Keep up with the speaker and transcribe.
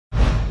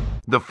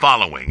The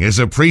following is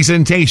a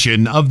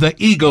presentation of the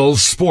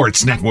Eagles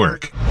Sports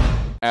Network.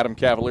 Adam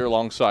Cavalier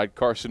alongside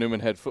Carson-Newman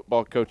head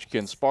football coach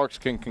Ken Sparks.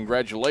 Ken,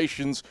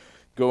 congratulations.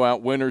 Go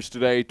out winners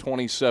today,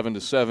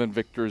 27-7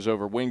 victors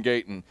over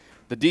Wingate, and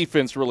the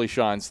defense really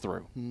shines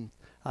through.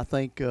 I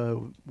think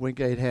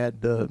Wingate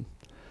had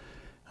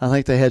I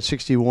think they had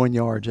 61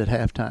 yards at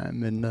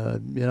halftime, and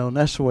and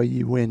that's the way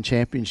you win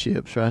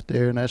championships right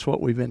there, and that's what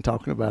we've been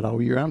talking about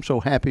all year. I'm so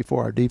happy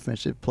for our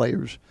defensive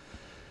players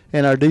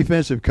and our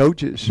defensive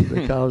coaches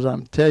because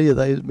I'm telling you,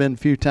 there's been a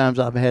few times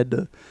I've had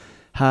to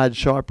hide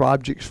sharp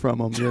objects from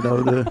them,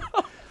 to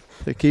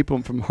keep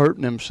them from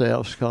hurting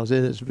themselves because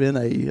it has been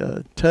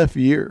a tough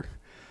year,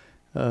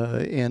 But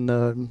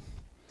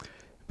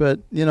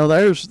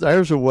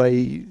there's a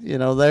way.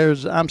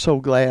 I'm so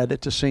glad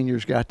that the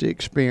seniors got to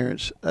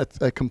experience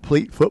a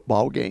complete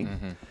football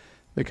game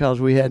because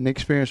we hadn't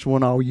experienced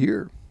one all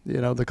year.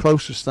 The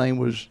closest thing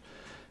was,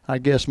 I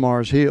guess,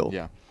 Mars Hill.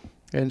 Yeah.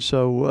 And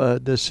so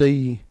to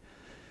see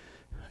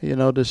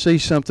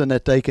something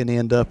that they can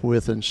end up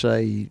with and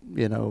say,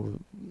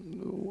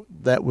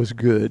 that was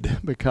good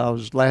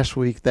because last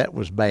week that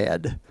was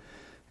bad.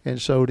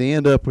 And so to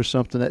end up with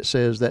something that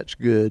says that's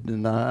good,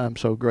 and I'm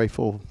so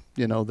grateful,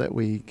 that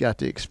we got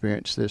to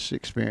experience this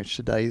experience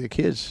today. The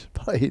kids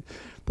played,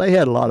 they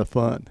had a lot of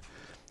fun,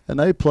 and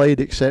they played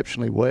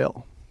exceptionally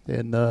well.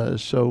 And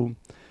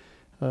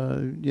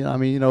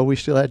we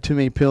still had too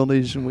many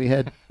penalties, and we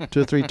had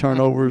 2 or 3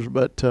 turnovers,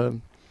 but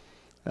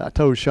I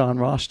told Sean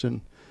Roston,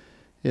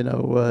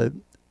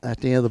 at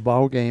the end of the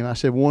ball game, I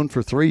said 1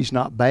 for 3 is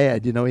not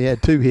bad. He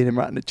had 2 hit him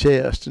right in the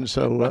chest, and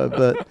so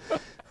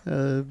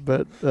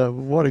but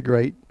what a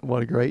great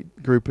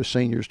group of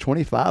seniors,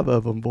 25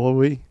 of them.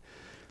 Boy,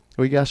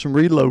 we got some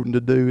reloading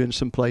to do in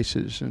some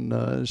places, and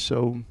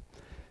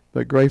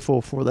but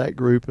grateful for that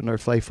group and their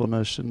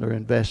faithfulness and their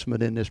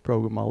investment in this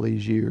program all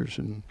these years,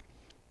 and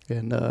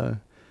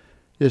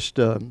just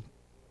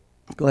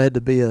glad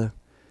to be a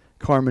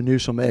Carmen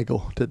Newsom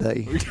Eagle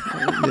today.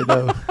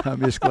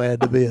 I'm just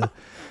glad to be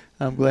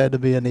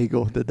an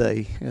Eagle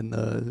today, and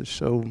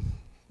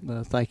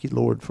thank you,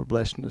 Lord, for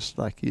blessing us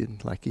like you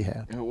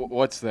have.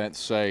 What's that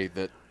say?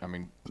 That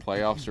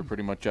playoffs are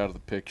pretty much out of the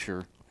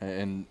picture,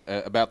 and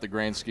about the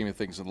grand scheme of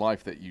things in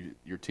life, that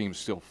your team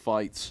still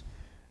fights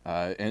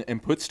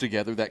and puts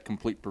together that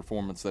complete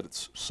performance that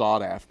it's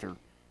sought after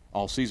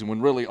all season.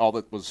 When really all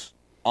that was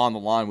on the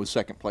line was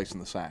second place in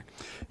the SAC.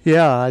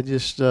 Yeah, I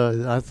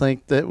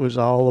think that was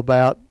all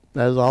about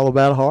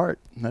heart.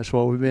 That's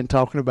what we've been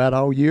talking about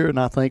all year, and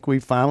I think we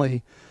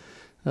finally.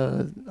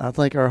 I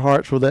think our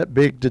hearts were that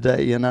big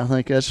today, and I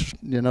think that's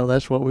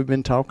what we've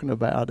been talking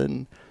about,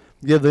 and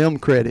give them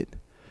credit.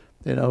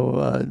 I'd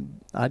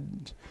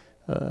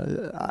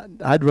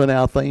run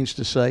out of things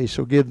to say,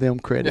 so give them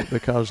credit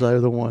because they're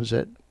the ones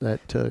that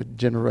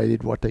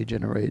generated what they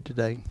generated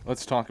today.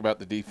 Let's talk about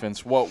the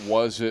defense. What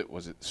was it?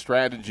 Was it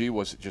strategy?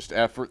 Was it just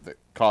effort that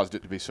caused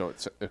it to be so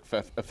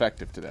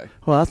effective today?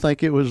 Well, I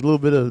think it was a little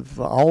bit of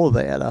all of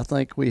that. I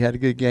think we had a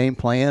good game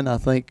plan. I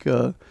think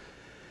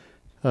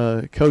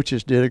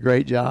coaches did a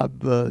great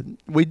job.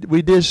 We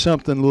did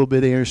something a little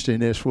bit interesting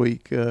this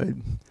week.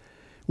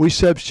 We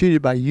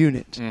substituted by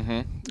unit.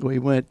 Mm-hmm. We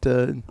went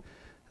and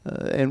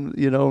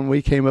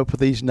we came up with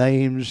these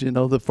names.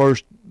 The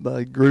first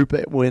group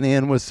that went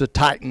in was the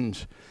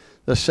Titans.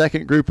 The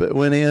second group that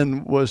went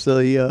in was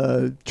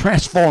the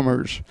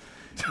Transformers.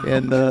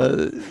 And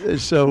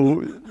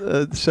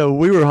so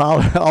we were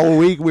all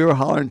week. We were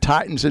hollering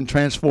Titans and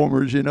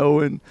Transformers,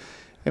 and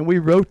we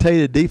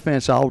rotated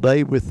defense all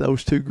day with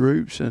those 2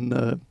 groups,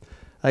 and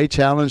they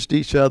challenged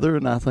each other,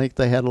 and I think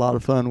they had a lot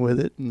of fun with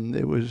it, and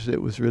it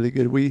was really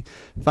good. We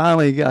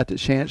finally got the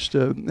chance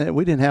to.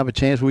 We didn't have a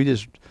chance. We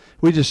just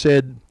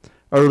said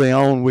early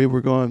on we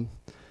were going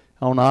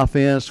on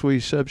offense. We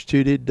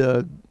substituted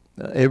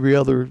every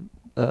other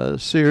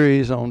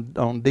series.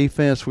 On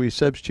defense, we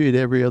substituted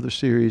every other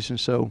series, and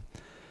so.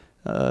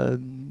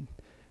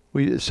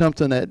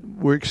 Something that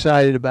we're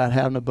excited about,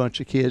 having a bunch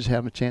of kids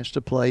having a chance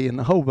to play, and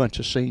a whole bunch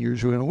of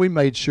seniors. We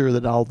made sure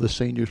that all the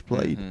seniors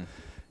played,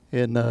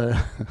 and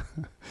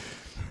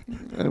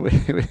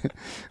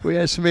we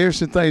had some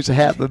interesting things that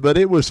happened, but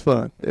it was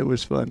fun. It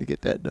was fun to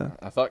get that done.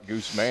 I thought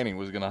Goose Manning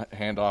was going to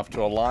hand off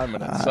to a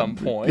lineman at some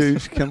point.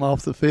 Goose came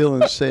off the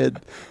field and said,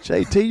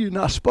 "JT, you're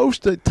not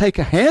supposed to take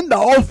a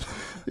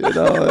handoff."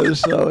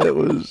 So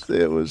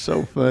it was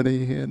so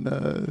funny, and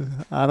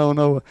I don't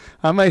know.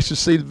 I may should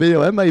see the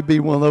video. That may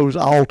be one of those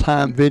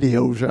all-time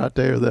videos right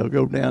there that'll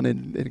go down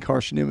in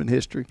Carson-Newman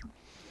history.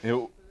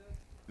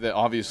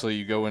 Obviously,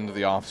 you go into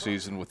the off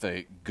season with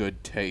a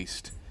good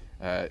taste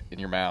in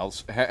your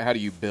mouths. How do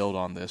you build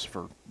on this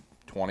for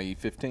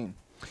 2015?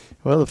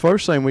 Well, the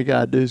first thing we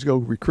got to do is go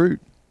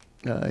recruit.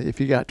 If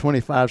you got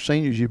 25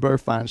 seniors, you better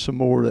find some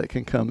more that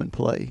can come and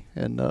play,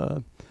 and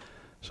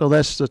so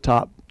that's the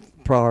top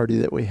priority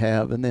that we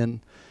have. And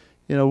then,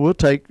 we'll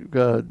take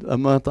a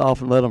month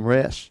off and let them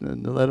rest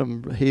and let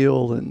them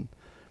heal, and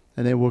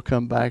then we'll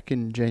come back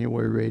in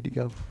January ready to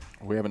go.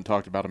 We haven't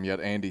talked about him yet.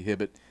 Andy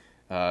Hibbett,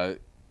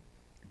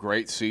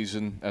 great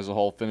season as a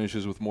whole.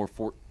 Finishes with more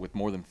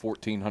than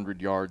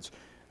 1,400 yards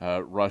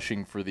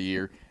rushing for the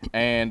year,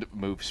 and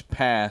moves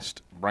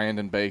past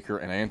Brandon Baker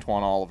and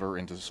Antoine Oliver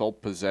into sole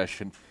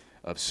possession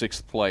of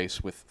 6th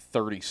place with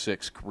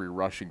 36 career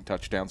rushing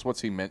touchdowns.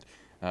 What's he meant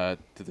to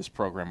this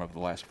program over the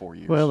last 4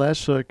 years? Well,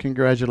 that's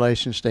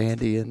congratulations to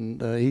Andy,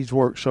 and he's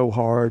worked so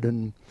hard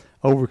and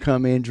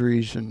overcome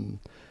injuries and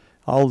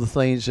all the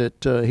things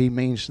that he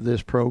means to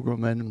this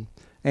program. And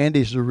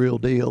Andy's the real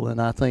deal, and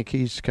I think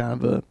he's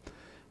kind of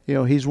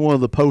he's one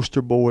of the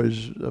poster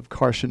boys of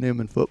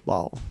Carson-Newman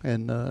football,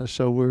 and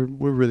so we're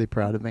really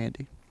proud of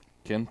Andy.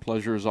 Ken,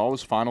 pleasure as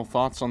always. Final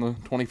thoughts on the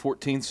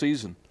 2014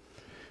 season?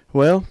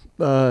 Well,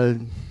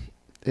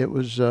 it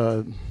was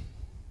an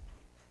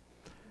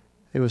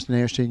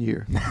interesting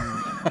year.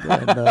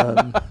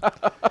 And,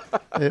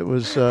 it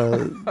was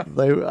when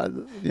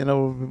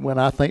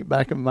I think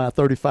back of my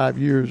 35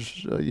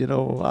 years,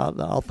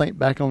 I'll think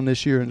back on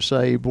this year and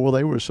say, boy,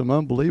 there were some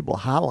unbelievable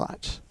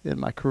highlights in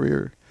my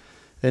career.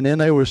 And then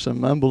there were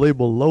some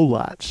unbelievable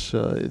lowlights,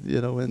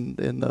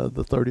 in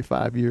the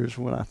 35 years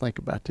when I think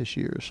about this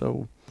year.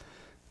 So,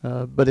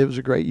 but it was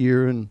a great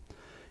year, and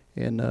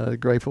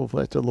grateful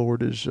that the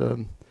Lord is,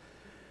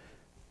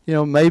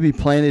 maybe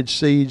planted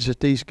seeds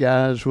that these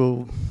guys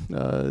will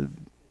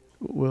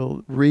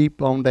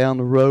reap on down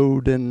the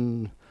road,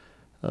 and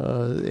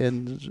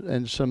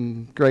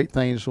some great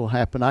things will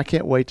happen. I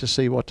can't wait to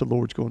see what the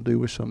Lord's going to do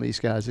with some of these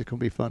guys. It's going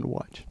to be fun to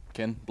watch.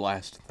 Ken,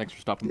 blast. Thanks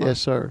for stopping by.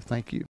 Yes, sir. Thank you.